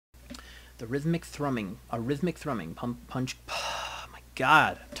The rhythmic thrumming. A rhythmic thrumming. Punch. Oh my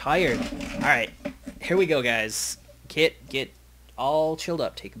god. I'm tired. Alright. Here we go, guys. Get all chilled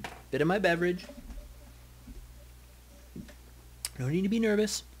up. Take a bit of my beverage. No need to be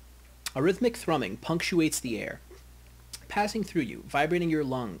nervous. A rhythmic thrumming punctuates the air, passing through you, vibrating your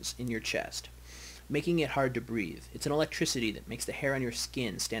lungs in your chest, making it hard to breathe. It's an electricity that makes the hair on your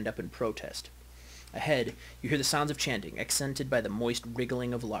skin stand up in protest. Ahead, you hear the sounds of chanting, accented by the moist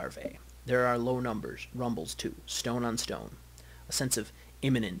wriggling of larvae. There are low rumbles too, stone on stone. A sense of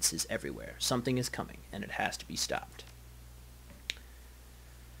imminence is everywhere. Something is coming, and it has to be stopped.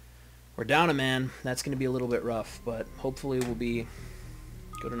 We're down a man. That's going to be a little bit rough, but hopefully we'll be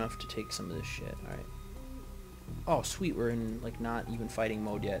good enough to take some of this shit. Alright. Oh, sweet. We're in, like, not even fighting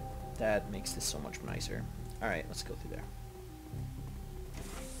mode yet. That makes this so much nicer. Alright, let's go through there.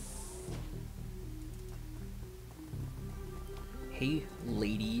 Hey,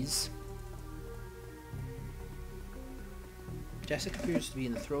 ladies. Jessica appears to be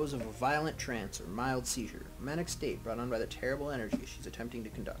in the throes of a violent trance or mild seizure, a manic state brought on by the terrible energy she's attempting to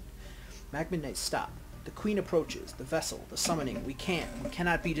conduct. Mac Midnight, stop. The Queen approaches. The vessel. The summoning. We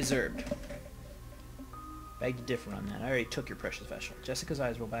cannot be disturbed. Beg to differ on that. I already took your precious vessel. Jessica's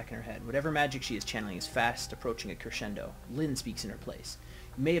eyes roll back in her head. Whatever magic she is channeling is fast approaching a crescendo. Lynn speaks in her place.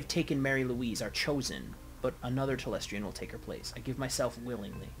 You may have taken Mary Louise, our chosen, but another Telestrian will take her place. I give myself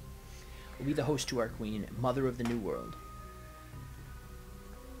willingly. Will be the host to our queen, mother of the new world.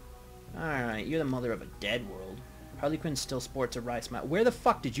 Alright, you're the mother of a dead world. Harley Quinn still sports a wry smile. Where the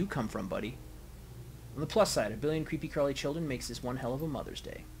fuck did you come from, buddy? On the plus side, a billion creepy crawly children makes this one hell of a Mother's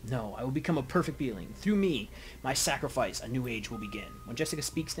Day. No, I will become a perfect being. Through me, my sacrifice, a new age will begin. When Jessica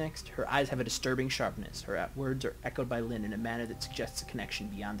speaks next, her eyes have a disturbing sharpness. Her words are echoed by Lynn in a manner that suggests a connection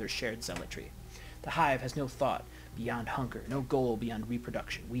beyond their shared zealotry. The Hive has no thought beyond hunger, no goal beyond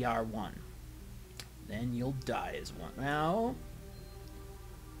reproduction. We are one. Then you'll die as one. Well,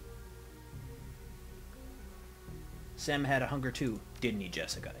 Sam had a hunger too, didn't he,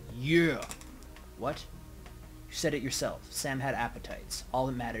 Jessica? Yeah! What? You said it yourself. Sam had appetites. All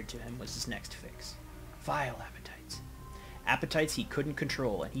that mattered to him was his next fix. Vile appetites. Appetites he couldn't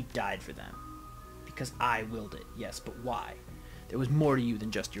control, and he died for them. Because I willed it, yes, but why? There was more to you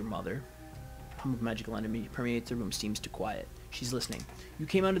than just your mother. The hum of magical enemy permeates the room, seems to quiet. She's listening. You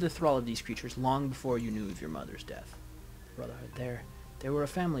came under the thrall of these creatures long before you knew of your mother's death. The Brotherhood, they were a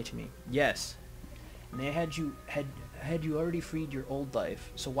family to me. Yes. And they had you already freed your old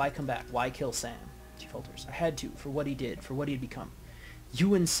life, so why come back? Why kill Sam? She falters. I had to, for what he did, for what he had become.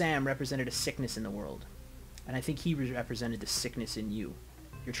 You and Sam represented a sickness in the world, and I think he represented the sickness in you.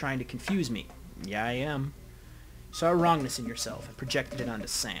 You're trying to confuse me. Yeah, I am. You saw a wrongness in yourself and projected it onto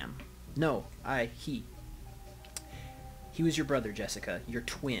Sam. No, he. He was your brother, Jessica, your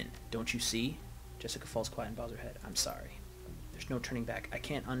twin. Don't you see? Jessica falls quiet and bows her head. I'm sorry. There's no turning back. I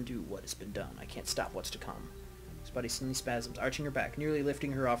can't undo what has been done. I can't stop what's to come. His body suddenly spasms, arching her back, nearly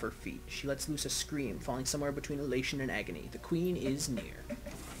lifting her off her feet. She lets loose a scream, falling somewhere between elation and agony. The queen is near.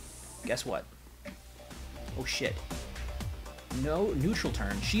 Guess what? Oh shit. No, neutral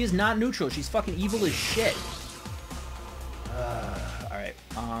turn. She is not neutral. She's fucking evil as shit. Alright,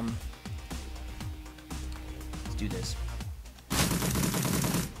 let's do this.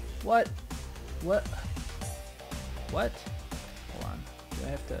 What? What? What? Hold on. Do I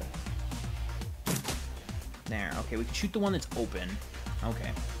have to... There. Okay, we can shoot the one that's open.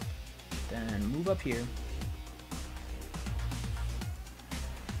 Okay. Then move up here.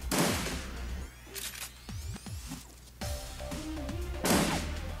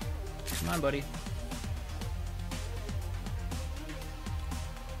 Come on, buddy.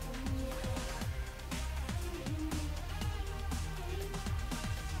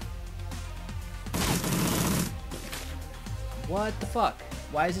 What the fuck?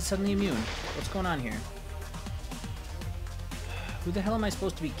 Why is it suddenly immune? What's going on here? Who the hell am I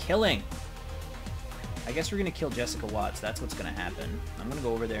supposed to be killing? I guess we're gonna kill Jessica Watts. That's what's gonna happen. I'm gonna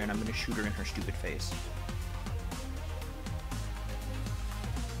go over there and I'm gonna shoot her in her stupid face.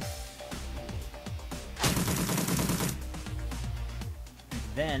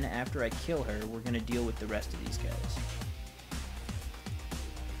 Then, after I kill her, we're gonna deal with the rest of these guys.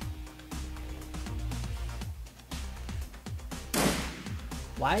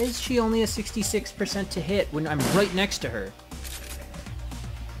 Why is she only a 66% to hit when I'm right next to her?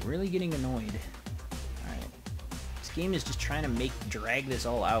 Really getting annoyed. Alright. This game is just trying to drag this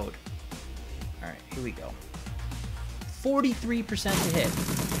all out. Alright, here we go. 43% to hit.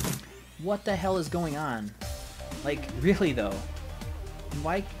 What the hell is going on? Like, really though?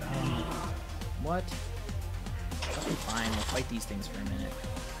 Why? What? Fucking fine, we'll fight these things for a minute.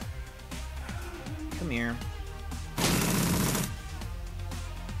 here.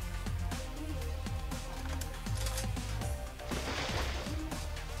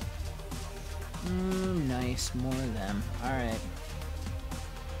 Nice, more of them. Alright.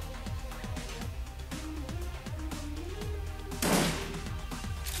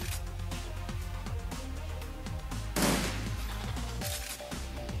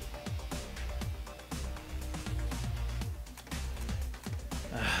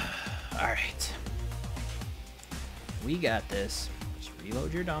 Alright. We got this. Just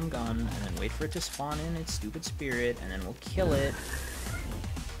reload your dumb gun, and then wait for it to spawn in its stupid spirit, and then we'll kill it.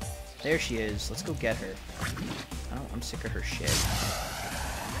 There she is. Let's go get her. Oh, I'm sick of her shit.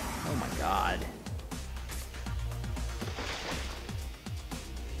 Oh my god.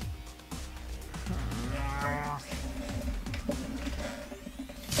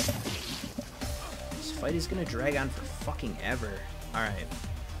 This fight is gonna drag on for fucking ever. Alright.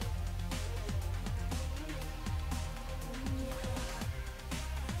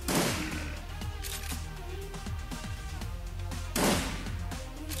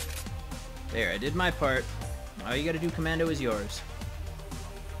 There, I did my part. All you gotta do, Commando, is yours.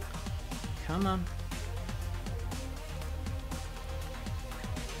 Come on.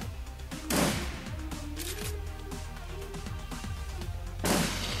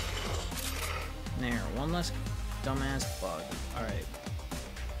 There, one less dumbass bug. Alright.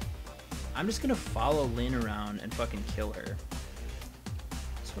 I'm just gonna follow Lynn around and fucking kill her.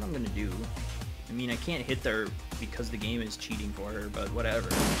 That's what I'm gonna do. I mean, I can't hit her because the game is cheating for her, but whatever.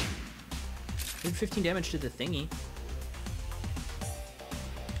 Did 15 damage to the thingy.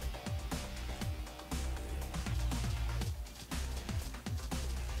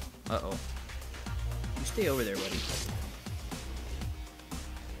 Uh-oh. You stay over there, buddy.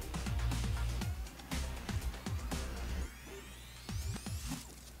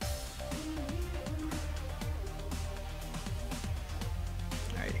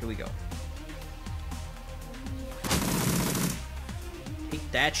 Alright, here we go.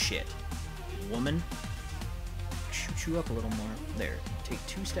 Take that shit. Woman, shoot you up a little more. There, take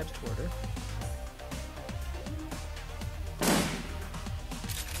 2 steps toward her.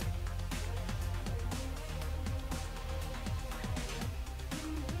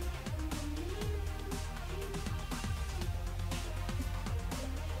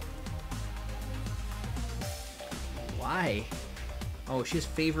 Why? Oh, she has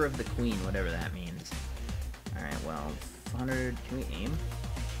favor of the queen, whatever that means. Alright, well, 100, can we aim?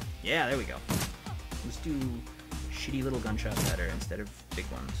 Yeah, there we go. Let's do shitty little gunshots at her instead of big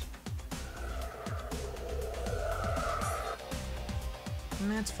ones.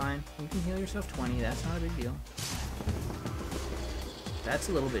 And that's fine. You can heal yourself 20. That's not a big deal. That's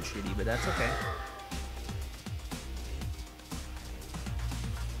a little bit shitty, but that's okay.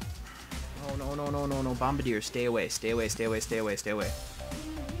 Oh, no, no, no, no, no. Bombardier, stay away. Stay away, stay away, stay away, stay away.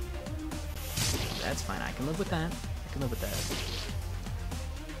 That's fine. I can live with that. I can live with that.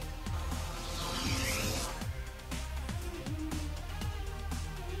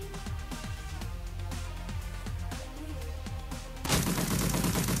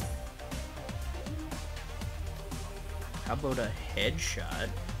 How about a headshot?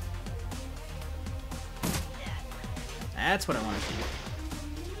 That's what I want to see.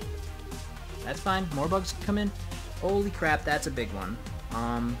 That's fine. More bugs come in. Holy crap, that's a big one.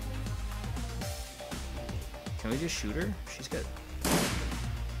 Can we just shoot her? She's good.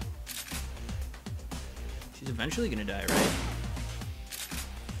 She's eventually gonna die, right?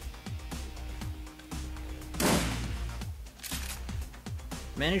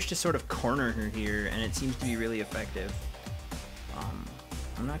 Managed to sort of corner her here, and it seems to be really effective.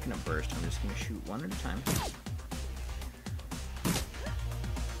 I'm not gonna burst, I'm just gonna shoot one at a time.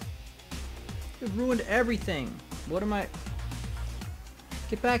 It ruined everything! What am I...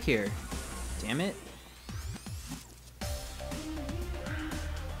 Get back here! Damn it.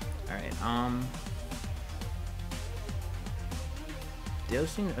 Alright,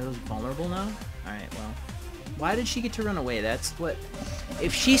 those things, are those vulnerable now? Alright, well. Why did she get to run away? That's what...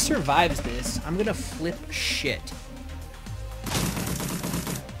 If she survives this, I'm gonna flip shit.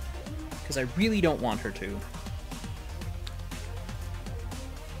 Because I really don't want her to.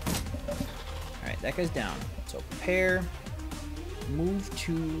 Alright, that guy's down. So prepare. Move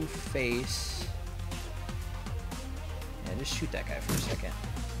to face. Yeah, just shoot that guy for a second.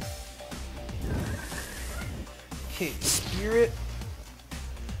 Okay, spirit.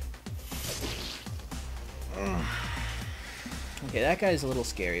 Okay, that guy's a little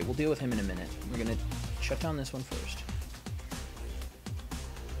scary. We'll deal with him in a minute. We're gonna shut down this one first.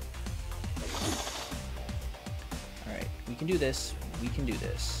 Alright, we can do this. We can do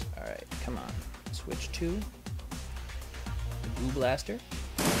this. Alright, come on. Switch to the Boo Blaster.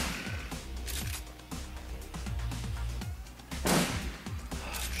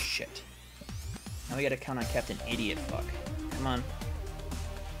 Oh, shit. Now we gotta count on Captain Idiot Fuck. Come on.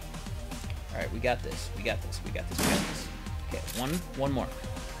 Alright, we got this. We got this. We got this. We got this. Okay, one more.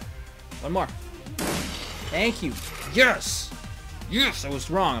 One more. Thank you. Yes! Yes! I was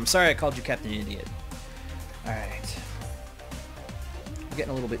wrong. I'm sorry I called you Captain Idiot. Alright. I'm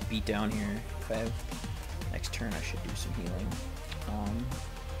getting a little bit beat down here. If I have next turn, I should do some healing.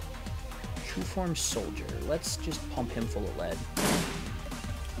 True Form Soldier. Let's just pump him full of lead.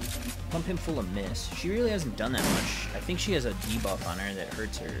 Pump him full of miss. She really hasn't done that much. I think she has a debuff on her that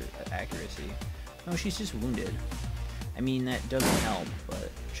hurts her accuracy. No, she's just wounded. I mean, that doesn't help,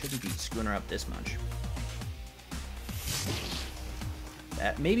 but shouldn't be screwing her up this much.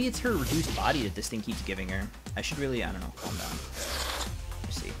 Maybe it's her reduced body that this thing keeps giving her. I should really, I don't know, calm down.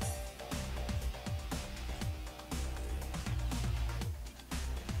 Let's see.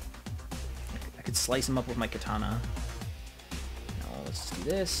 I could slice him up with my katana. No, let's just do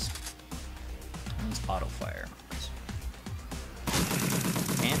this. And let's auto fire.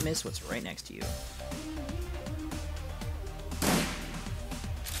 Can't miss what's right next to you.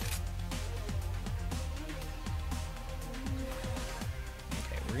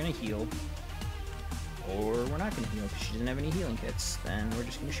 We're gonna heal, or we're not gonna heal because she doesn't have any healing kits. Then we're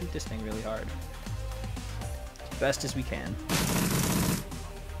just gonna shoot this thing really hard, as best as we can.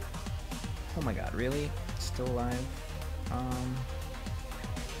 Oh my god, really? It's still alive?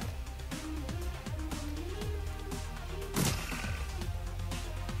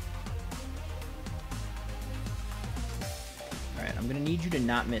 Alright, I'm gonna need you to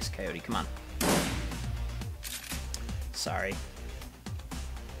not miss, Coyote. Come on. Sorry.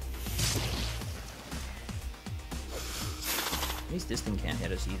 At least this thing can't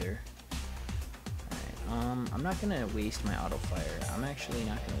hit us either. Alright, I'm not gonna waste my auto fire. I'm actually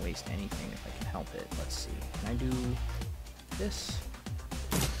not gonna waste anything if I can help it. Let's see. Can I do this?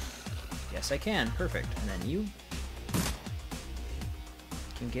 Yes, I can. Perfect. And then you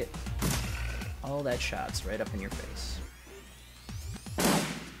can get all that shots right up in your face.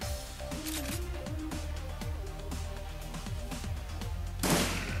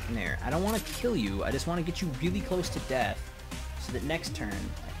 And there. I don't want to kill you. I just want to get you really close to death, so that next turn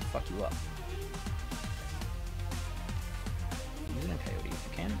I can fuck you up. Use a coyote if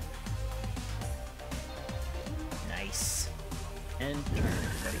you can. Nice. And turn,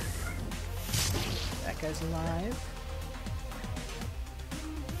 buddy. That guy's alive.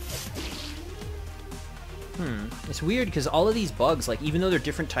 It's weird because all of these bugs, like, even though they're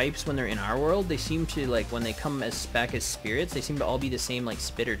different types when they're in our world, they seem to, like, when they come back as spirits, they seem to all be the same, like,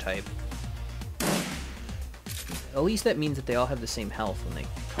 spitter type. At least that means that they all have the same health when they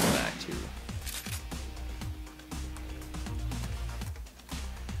come back, too.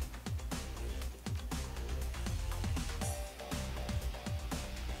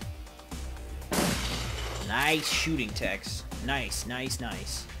 Nice shooting, Tex. Nice, nice,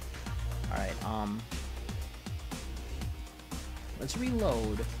 nice. Alright, let's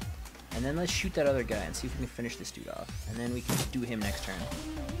reload, and then let's shoot that other guy and see if we can finish this dude off. And then we can do him next turn.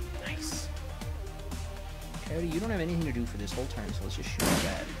 Nice. Coyote, you don't have anything to do for this whole turn, so let's just shoot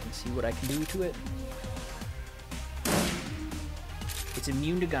that and see what I can do to it. It's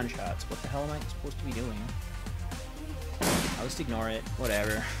immune to gunshots. What the hell am I supposed to be doing? I'll just ignore it.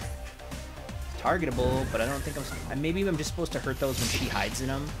 Whatever. It's targetable, but I don't think maybe I'm just supposed to hurt those when she hides in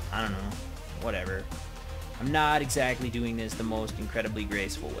them. I don't know. Whatever. I'm not exactly doing this the most incredibly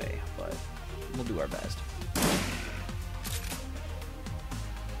graceful way, but we'll do our best.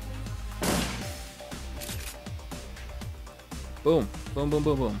 Boom. Boom, boom,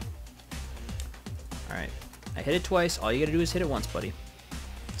 boom, boom. Alright. I hit it twice. All you gotta do is hit it once, buddy.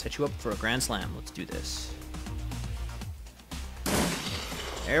 Set you up for a grand slam. Let's do this.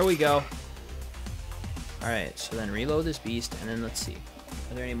 There we go. Alright, so then reload this beast, and then let's see.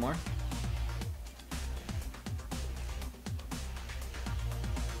 Are there any more?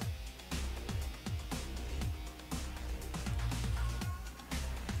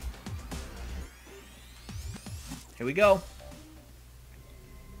 Here we go.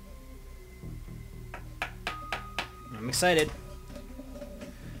 I'm excited.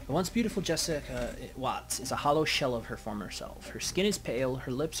 The once beautiful Jessica Watts is a hollow shell of her former self. Her skin is pale,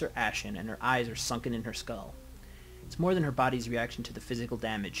 her lips are ashen, and her eyes are sunken in her skull. It's more than her body's reaction to the physical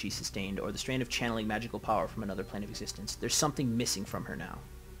damage she sustained or the strain of channeling magical power from another plane of existence. There's something missing from her now.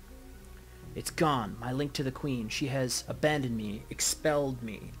 It's gone, my link to the Queen. She has abandoned me, expelled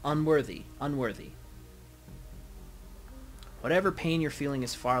me, unworthy, unworthy. Whatever pain you're feeling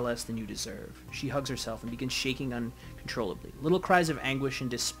is far less than you deserve. She hugs herself and begins shaking uncontrollably, little cries of anguish and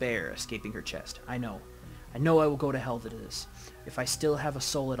despair escaping her chest. I know I will go to hell for this. If I still have a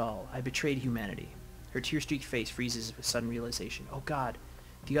soul at all, I betrayed humanity. Her tear-streaked face freezes with sudden realization. Oh God,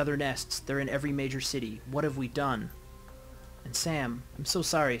 the other nests, they're in every major city. What have we done? And Sam, I'm so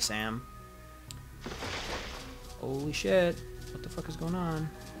sorry, Sam. Holy shit, what the fuck is going on?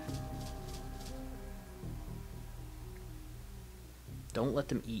 Don't let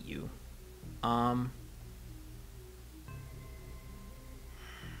them eat you.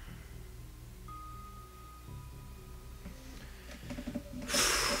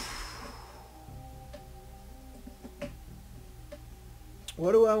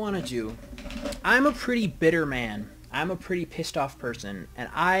 What do I want to do? I'm a pretty bitter man. I'm a pretty pissed off person, and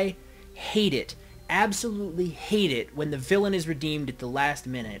I hate it, absolutely hate it, when the villain is redeemed at the last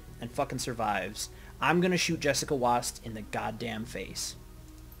minute and fucking survives. I'm gonna shoot Jessica Wast in the goddamn face.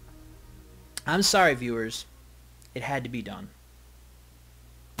 I'm sorry, viewers. It had to be done.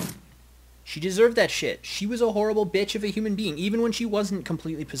 She deserved that shit. She was a horrible bitch of a human being, even when she wasn't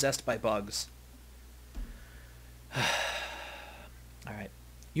completely possessed by bugs. Alright.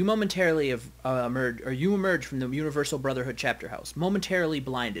 You momentarily emerge from the Universal Brotherhood chapter house, momentarily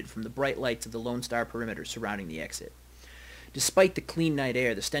blinded from the bright lights of the Lone Star perimeter surrounding the exit. Despite the clean night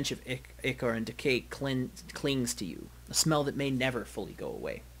air, the stench of ichor and decay clings to you, a smell that may never fully go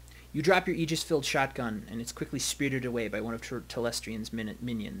away. You drop your Aegis-filled shotgun, and it's quickly spirited away by one of Telestrian's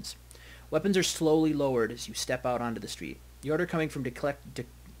minions. Weapons are slowly lowered as you step out onto the street, the order coming from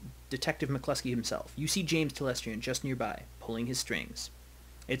Detective McCluskey himself. You see James Telestrian just nearby, pulling his strings.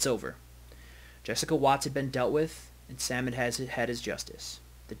 It's over. Jessica Watts had been dealt with, and Sam had his justice.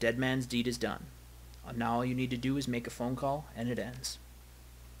 The dead man's deed is done. Now all you need to do is make a phone call, and it ends.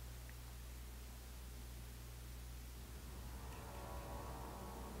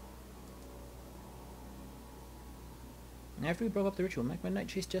 After we broke up the ritual, Mac Midnight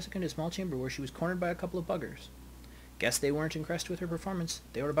chased Jessica into a small chamber where she was cornered by a couple of buggers. Guess they weren't impressed with her performance.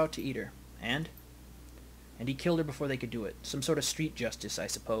 They were about to eat her. And he killed her before they could do it. Some sort of street justice, I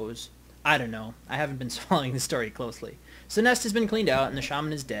suppose. I don't know. I haven't been following the story closely. So the nest has been cleaned out, and the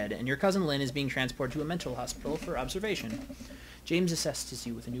shaman is dead, and your cousin Lynn is being transported to a mental hospital for observation. James assesses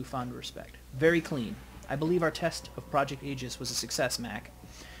you with a newfound respect. Very clean. I believe our test of Project Aegis was a success, Mac.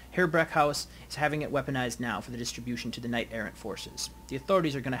 Herr Breckhaus is having it weaponized now for the distribution to the Knight-Errant forces. The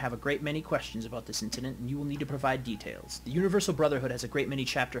authorities are going to have a great many questions about this incident, and you will need to provide details. The Universal Brotherhood has a great many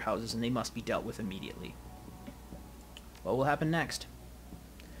chapter houses, and they must be dealt with immediately. What will happen next?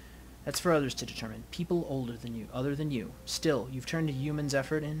 That's for others to determine. People other than you. Still, you've turned a human's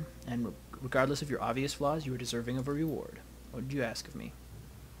effort in, and regardless of your obvious flaws, you are deserving of a reward. What did you ask of me?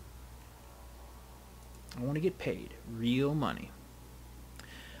 I want to get paid. Real money.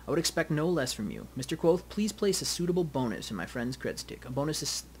 I would expect no less from you. Mr. Quoth, please place a suitable bonus in my friend's cred stick. A bonus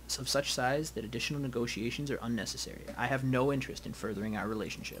is of such size that additional negotiations are unnecessary. I have no interest in furthering our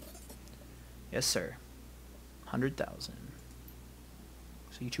relationship. Yes, sir. 100,000.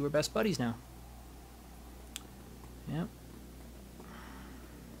 So you two are best buddies now. Yep.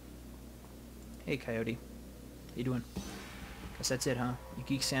 Hey, Coyote. How you doing? Guess that's it, huh? You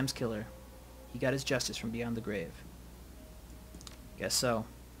geeked Sam's killer. He got his justice from beyond the grave. Guess so.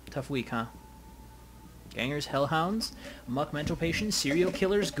 Tough week, huh? Gangers, hellhounds, muck mental patients, serial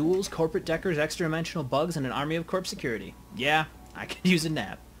killers, ghouls, corporate deckers, extra-dimensional bugs, and an army of corp security. Yeah, I could use a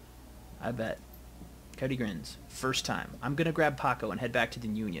nap. I bet. Cuddy grins. First time. I'm gonna grab Paco and head back to the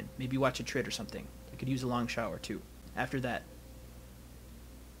Union. Maybe watch a trit or something. I could use a long shower, too. After that.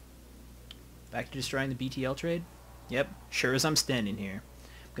 Back to destroying the BTL trade? Yep, sure as I'm standing here.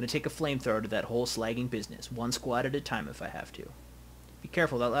 I'm gonna take a flamethrower to that whole slagging business, one squad at a time if I have to. Be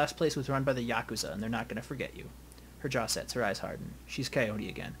careful, that last place was run by the Yakuza, and they're not gonna forget you. Her jaw sets, her eyes harden. She's Coyote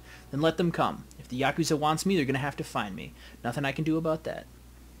again. Then let them come. If the Yakuza wants me, they're gonna have to find me. Nothing I can do about that.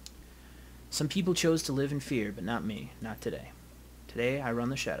 Some people chose to live in fear, but not me. Not today. Today, I run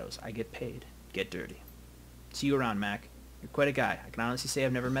the shadows. I get paid. Get dirty. See you around, Mac. You're quite a guy. I can honestly say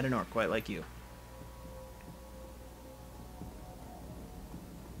I've never met an orc quite like you.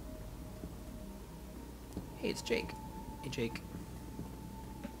 Hey, it's Jake. Hey, Jake.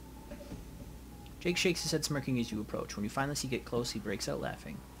 Jake shakes his head smirking as you approach. When you finally see get close, he breaks out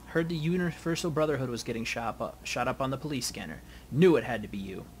laughing. Heard the Universal Brotherhood was getting shot up on the police scanner. Knew it had to be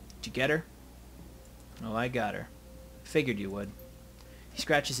you. Did you get her? Oh, I got her. Figured you would. He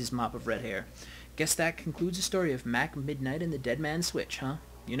scratches his mop of red hair. Guess that concludes the story of Mac Midnight and the Dead Man's Switch, huh?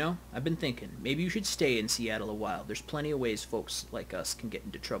 You know, I've been thinking, maybe you should stay in Seattle a while. There's plenty of ways folks like us can get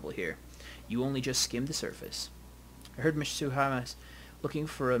into trouble here. You only just skimmed the surface. I heard Mitsuhama's looking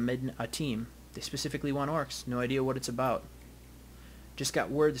for a team. They specifically want orcs. No idea what it's about. Just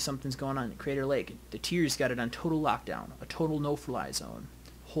got word that something's going on at Crater Lake. The Tiers got it on total lockdown. A total no-fly zone.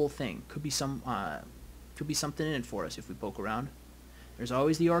 Whole thing. Could be something in it for us if we poke around. There's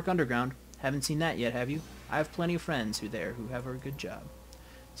always the Orc Underground. Haven't seen that yet, have you? I have plenty of friends who have a good job.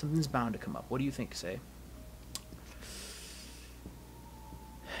 Something's bound to come up. What do you think, Say?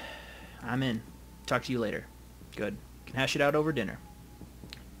 I'm in. Talk to you later. Good. Can hash it out over dinner.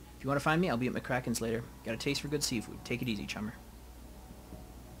 If you want to find me, I'll be at McCracken's later. Got a taste for good seafood. Take it easy, chummer.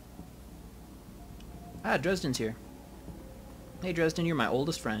 Ah, Dresden's here. Hey, Dresden, you're my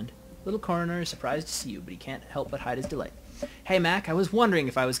oldest friend. Little Coroner is surprised to see you, but he can't help but hide his delight. Hey, Mac, I was wondering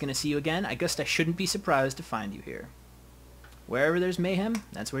if I was going to see you again. I guess I shouldn't be surprised to find you here. Wherever there's mayhem,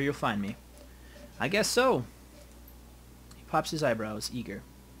 that's where you'll find me. I guess so. He pops his eyebrows, eager.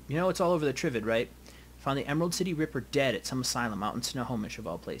 You know, it's all over the Trivid, right? Found the Emerald City Ripper dead at some asylum out in Snohomish, of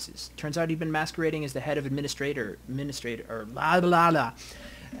all places. Turns out he'd been masquerading as the head of administrator, blah, blah, blah.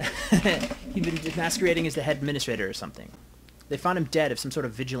 He'd been masquerading as the head administrator or something. They found him dead of some sort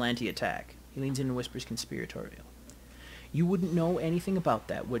of vigilante attack. He leans in and whispers conspiratorial. You wouldn't know anything about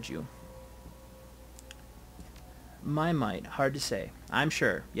that, would you? My might. Hard to say. I'm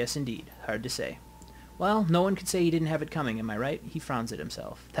sure. Yes, indeed. Hard to say. Well, no one could say he didn't have it coming, am I right? He frowns at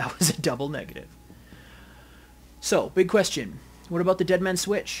himself. That was a double negative. So, big question. What about the Dead Man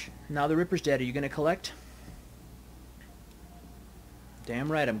Switch? Now the Ripper's dead, are you going to collect?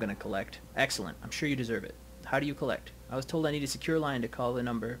 Damn right I'm going to collect. Excellent. I'm sure you deserve it. How do you collect? I was told I need a secure line to call the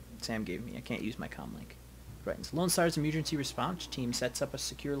number Sam gave me. I can't use my comlink. Brightens. Lone Star's emergency response team sets up a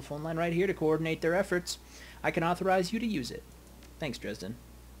secure phone line right here to coordinate their efforts. I can authorize you to use it. Thanks, Dresden.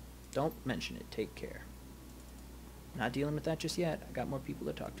 Don't mention it. Take care. Not dealing with that just yet. I got more people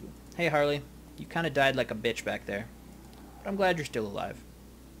to talk to. Hey, Harley. You kind of died like a bitch back there. But I'm glad you're still alive.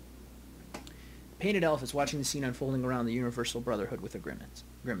 The painted elf is watching the scene unfolding around the Universal Brotherhood with a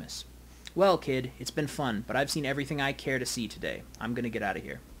grimace. Well, kid, it's been fun, but I've seen everything I care to see today. I'm going to get out of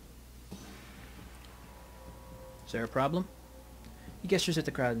here. Is there a problem? He gestures at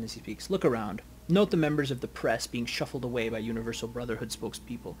the crowd as he speaks. Look around. Note the members of the press being shuffled away by Universal Brotherhood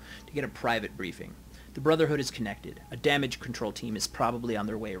spokespeople to get a private briefing. The Brotherhood is connected. A damage control team is probably on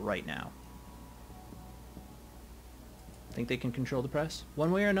their way right now. Think they can control the press?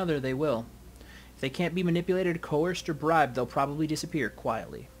 One way or another, they will. If they can't be manipulated, coerced, or bribed, they'll probably disappear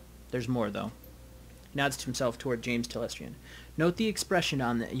quietly. There's more, though. He nods to himself toward James Telestrian. Note the expression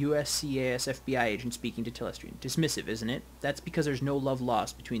on the USCIS FBI agent speaking to Telestrian. Dismissive, isn't it? That's because there's no love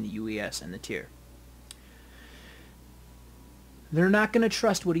lost between the UES and the Tier. They're not going to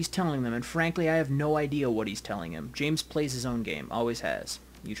trust what he's telling them, and frankly, I have no idea what he's telling him. James plays his own game, always has.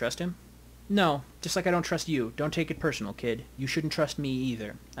 You trust him? No, just like I don't trust you. Don't take it personal, kid. You shouldn't trust me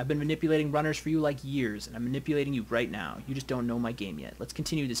either. I've been manipulating runners for you like years, and I'm manipulating you right now. You just don't know my game yet. Let's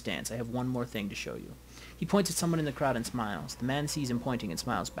continue this dance. I have one more thing to show you. He points at someone in the crowd and smiles. The man sees him pointing and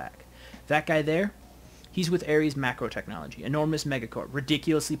smiles back. That guy there? He's with Ares Macro Technology, enormous megacorp,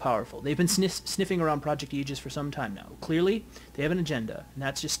 ridiculously powerful. They've been sniffing around Project Aegis for some time now. Clearly, they have an agenda, and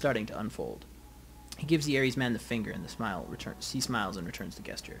that's just starting to unfold. He gives the Ares man the finger, and he smiles and returns the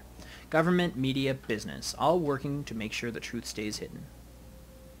gesture. Government, media, business, all working to make sure the truth stays hidden.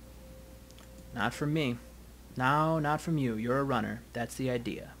 Not from me. No, not from you. You're a runner. That's the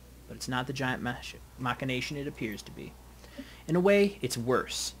idea. But it's not the giant machination it appears to be. In a way, it's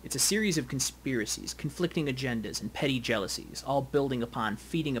worse. It's a series of conspiracies, conflicting agendas, and petty jealousies, all building upon,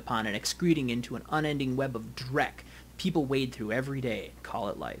 feeding upon, and excreting into an unending web of dreck people wade through every day and call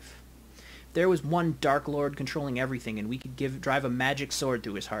it life. If there was one Dark Lord controlling everything and we could drive a magic sword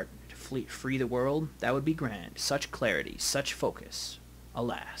through his heart to free the world, that would be grand. Such clarity, such focus.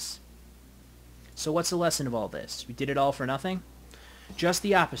 Alas. So what's the lesson of all this? We did it all for nothing? Just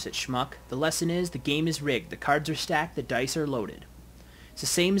the opposite, schmuck. The lesson is, the game is rigged, the cards are stacked, the dice are loaded. It's the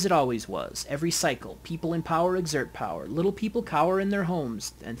same as it always was. Every cycle, people in power exert power. Little people cower in their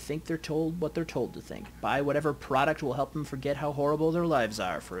homes and think they're told what they're told to think. Buy whatever product will help them forget how horrible their lives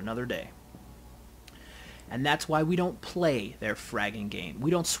are for another day. And that's why we don't play their fragging game.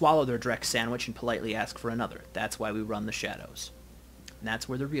 We don't swallow their Drex sandwich and politely ask for another. That's why we run the shadows. And that's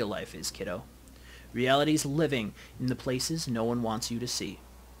where the real life is, kiddo. Reality's living in the places no one wants you to see.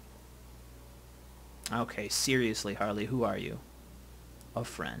 Okay, seriously, Harley, who are you? A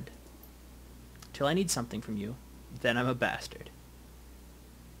friend. Till I need something from you, then I'm a bastard.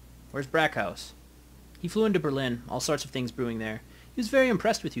 Where's Brackhouse? He flew into Berlin, all sorts of things brewing there. He was very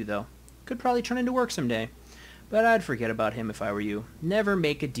impressed with you, though. Could probably turn into work someday. But I'd forget about him if I were you. Never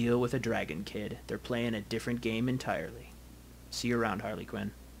make a deal with a dragon, kid. They're playing a different game entirely. See you around, Harley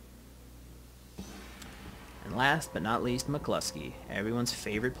Quinn. And last but not least, McCluskey, everyone's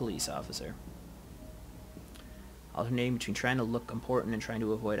favorite police officer. Alternating between trying to look important and trying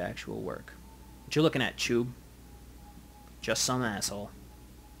to avoid actual work. What you looking at, Chube? Just some asshole.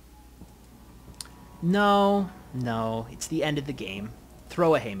 No, it's the end of the game.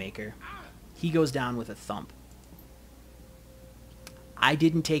 Throw a haymaker. He goes down with a thump. I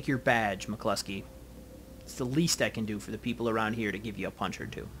didn't take your badge, McCluskey. It's the least I can do for the people around here to give you a punch or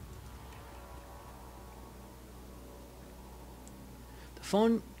two. The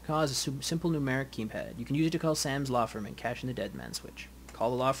phone has a simple numeric keypad. You can use it to call Sam's law firm and cash in the dead man switch. Call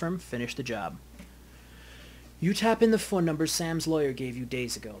the law firm, finish the job. You tap in the phone number Sam's lawyer gave you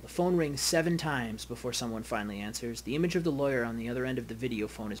days ago. The phone rings 7 times before someone finally answers. The image of the lawyer on the other end of the video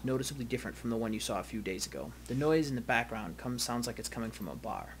phone is noticeably different from the one you saw a few days ago. The noise in the background sounds like it's coming from a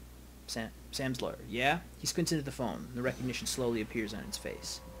bar. Sam's lawyer. Yeah? He squints into the phone. The recognition slowly appears on his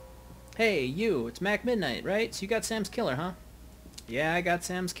face. Hey, you. It's Mac Midnight, right? So you got Sam's killer, huh? Yeah, I got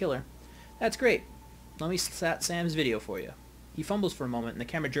Sam's killer. That's great. Let me set Sam's video for you. He fumbles for a moment, and the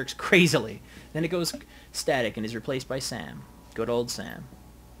camera jerks crazily. Then it goes static and is replaced by Sam. Good old Sam.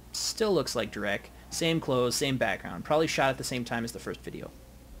 Still looks like Drek. Same clothes, same background. Probably shot at the same time as the first video.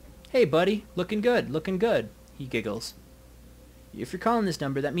 Hey, buddy. Looking good. Looking good. He giggles. If you're calling this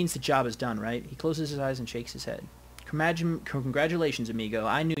number, that means the job is done, right? He closes his eyes and shakes his head. Congratulations, amigo.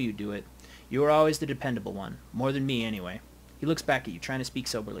 I knew you'd do it. You were always the dependable one. More than me, anyway. He looks back at you, trying to speak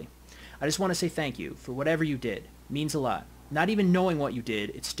soberly. I just want to say thank you for whatever you did. Means a lot. Not even knowing what you did,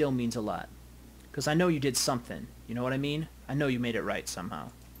 it still means a lot. Because I know you did something. You know what I mean? I know you made it right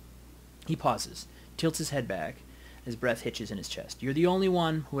somehow. He pauses, tilts his head back, his breath hitches in his chest. You're the only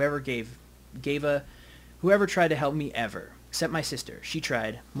one who ever whoever tried to help me ever. Except my sister. She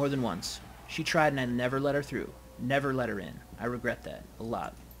tried, more than once. She tried and I never let her through. Never let her in. I regret that. A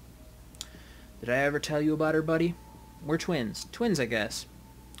lot. Did I ever tell you about her, buddy? We're twins. Twins, I guess.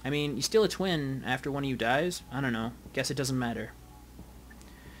 I mean, you still a twin after one of you dies? I don't know. Guess it doesn't matter.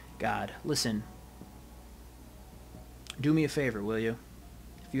 God, listen. Do me a favor, will you?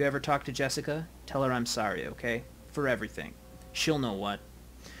 If you ever talk to Jessica, tell her I'm sorry, okay? For everything. She'll know what.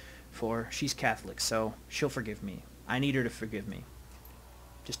 For she's Catholic, so she'll forgive me. I need her to forgive me.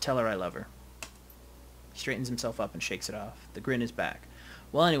 Just tell her I love her. He straightens himself up and shakes it off. The grin is back.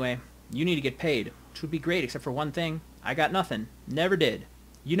 Well, anyway, you need to get paid, which would be great except for one thing. I got nothing. Never did.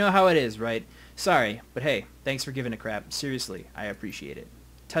 You know how it is, right? Sorry, but hey, thanks for giving a crap. Seriously, I appreciate it.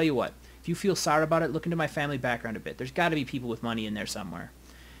 Tell you what, if you feel sorry about it, look into my family background a bit. There's got to be people with money in there somewhere.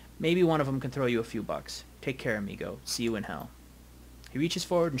 Maybe one of them can throw you a few bucks. Take care, amigo. See you in hell. He reaches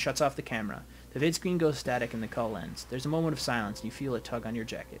forward and shuts off the camera. The vid screen goes static and the call ends. There's a moment of silence and you feel a tug on your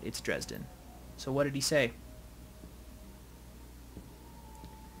jacket. It's Dresden. So what did he say?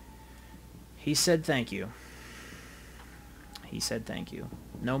 He said thank you. He said thank you.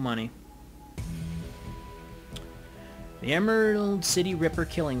 No money. The Emerald City Ripper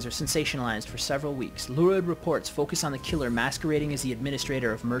killings are sensationalized for several weeks. Lurid reports focus on the killer masquerading as the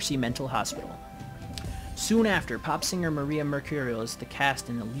administrator of Mercy Mental Hospital. Soon after, pop singer Maria Mercurial is the cast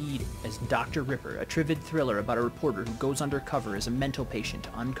in the lead as Dr. Ripper, a trivid thriller about a reporter who goes undercover as a mental patient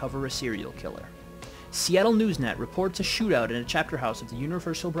to uncover a serial killer. Seattle Newsnet reports a shootout in a chapter house of the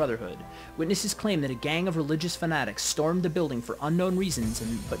Universal Brotherhood. Witnesses claim that a gang of religious fanatics stormed the building for unknown reasons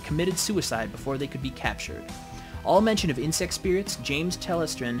but committed suicide before they could be captured. All mention of insect spirits, James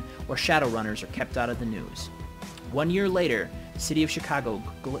Telestrin, or Shadowrunners are kept out of the news. 1 year later, the city of Chicago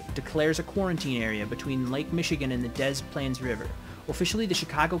declares a quarantine area between Lake Michigan and the Des Plaines River. Officially, the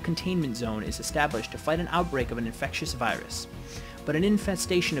Chicago Containment Zone is established to fight an outbreak of an infectious virus. But an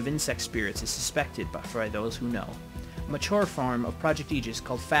infestation of insect spirits is suspected by those who know. A mature form of Project Aegis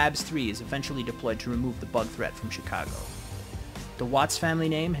called Fabs 3 is eventually deployed to remove the bug threat from Chicago. The Watts family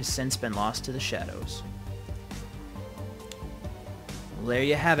name has since been lost to the shadows. Well, there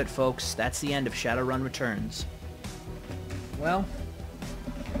you have it, folks. That's the end of Shadowrun Returns. Well,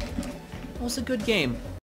 it was a good game.